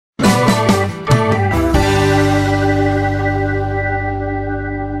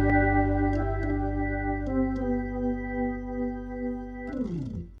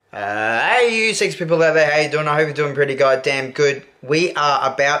you six people out there, how you doing? I hope you're doing pretty goddamn good. We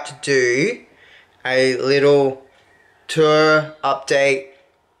are about to do a little tour update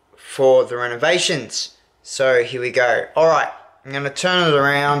for the renovations. So here we go. Alright, I'm going to turn it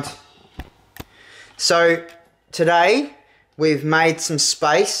around. So today we've made some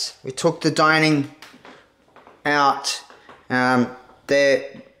space. We took the dining out. There's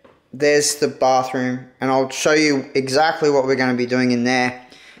the bathroom, and I'll show you exactly what we're going to be doing in there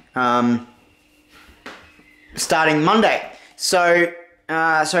starting Monday. So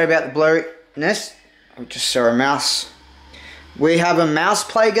sorry about the blurriness. I just saw a mouse. We have a mouse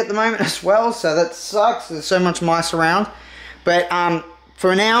plague at the moment as well, so that sucks. There's so much mice around. But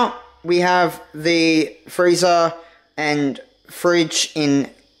for now, we have the freezer and fridge in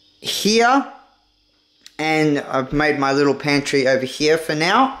here, and I've made my little pantry over here for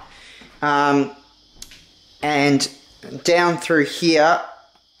now. And down through here,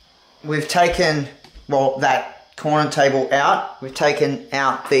 we've taken, well, that corner table out. We've taken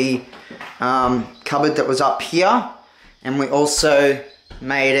out the cupboard that was up here, and we also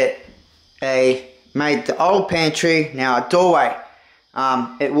made the old pantry now a doorway.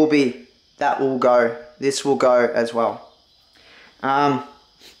 It will be, that will go, this will go as well.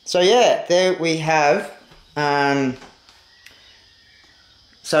 So yeah, there we have.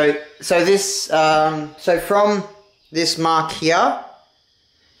 So from this mark here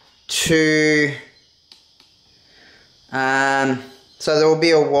to so there will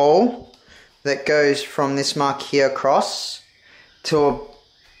be a wall that goes from this mark here across to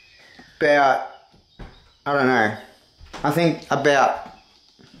about, I don't know, I think about,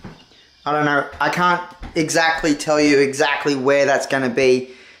 I don't know, I can't exactly tell you exactly where that's going to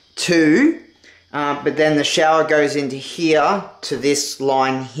be to. But then the shower goes into here to this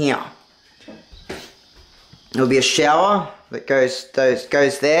line here. There'll be a shower that goes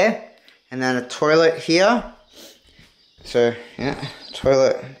there, and then a toilet here. So yeah,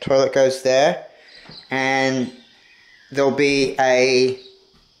 toilet goes there, and there'll be a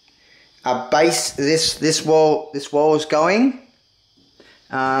base. This wall is going.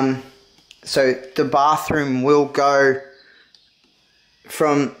 So the bathroom will go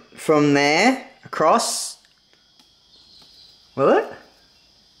from there across. Will it?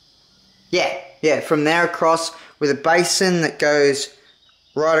 Yeah, from there across with a basin that goes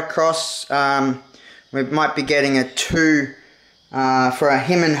right across. We might be getting a 2 for a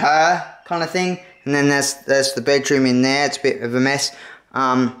him and her kind of thing, and then there's the bedroom in there. It's a bit of a mess,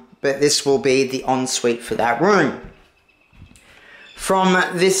 but this will be the ensuite for that room. From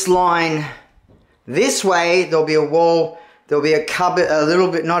this line this way, there'll be a wall. There'll be a cupboard, a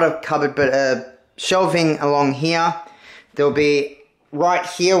little bit, not a cupboard, but a shelving along here. There'll be, right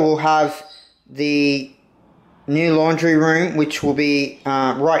here we'll have the new laundry room, which will be,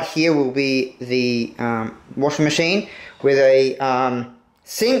 right here will be the washing machine with a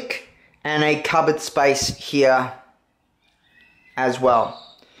sink and a cupboard space here as well.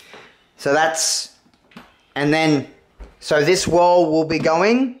 So that's, and then, so this wall will be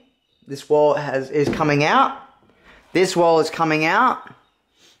going, this wall is coming out. This wall is coming out.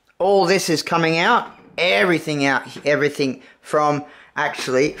 All this is coming out. Everything out. Everything from,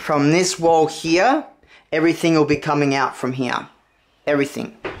 actually, from this wall here, everything will be coming out from here.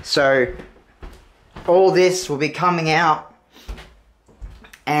 Everything. So, all this will be coming out.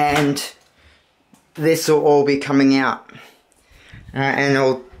 And this will all be coming out. And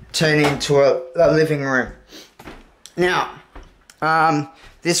it'll turn into a living room. Now,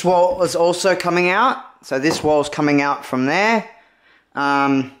 this wall is also coming out. So this wall's coming out from there.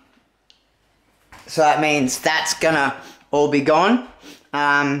 So that means that's gonna all be gone.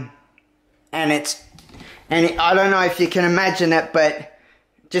 And I don't know if you can imagine it, but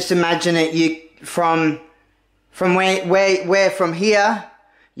just imagine it. From where from here,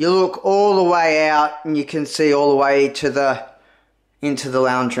 you look all the way out, and you can see all the way to into the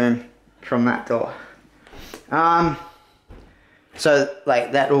lounge room from that door. So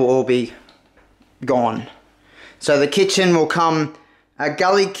like that will all be gone. So the kitchen will come, a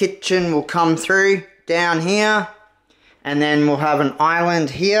gully kitchen will come through down here, and then we'll have an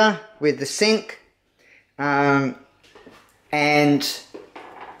island here with the sink. And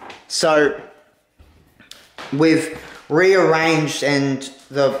so we've rearranged, and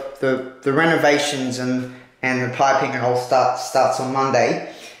the renovations and the piping and all starts on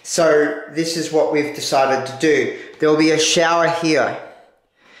Monday. So this is what we've decided to do. There'll be a shower here.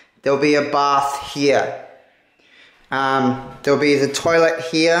 There'll be a bath here. There'll be the toilet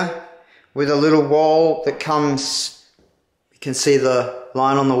here with a little wall that comes, you can see the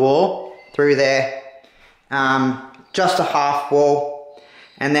line on the wall through there. Just a half wall.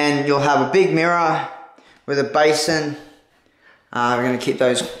 And then you'll have a big mirror with a basin. We're going to keep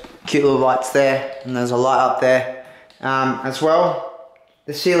those cute little lights there, and there's a light up there as well.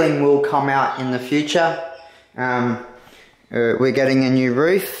 The ceiling will come out in the future. We're getting a new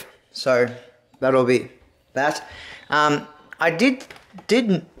roof, so that'll be that. I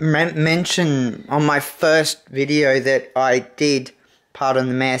did mention on my first video that I did, pardon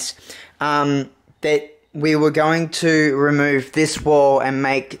the mess, that we were going to remove this wall and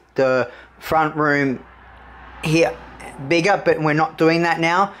make the front room here bigger, but we're not doing that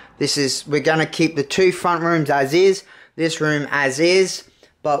now. We're going to keep the 2 front rooms as is, this room as is,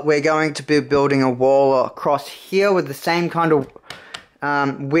 but we're going to be building a wall across here with the same kind of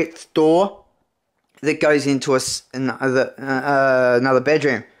width door that goes into another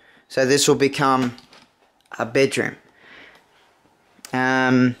bedroom. So this will become a bedroom.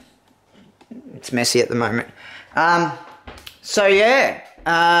 It's messy at the moment. So yeah,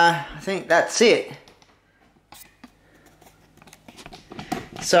 I think that's it.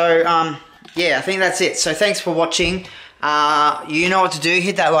 So yeah, I think that's it. So thanks for watching. You know what to do.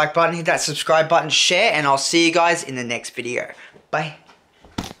 Hit that like button, hit that subscribe button, share, and I'll see you guys in the next video. Bye.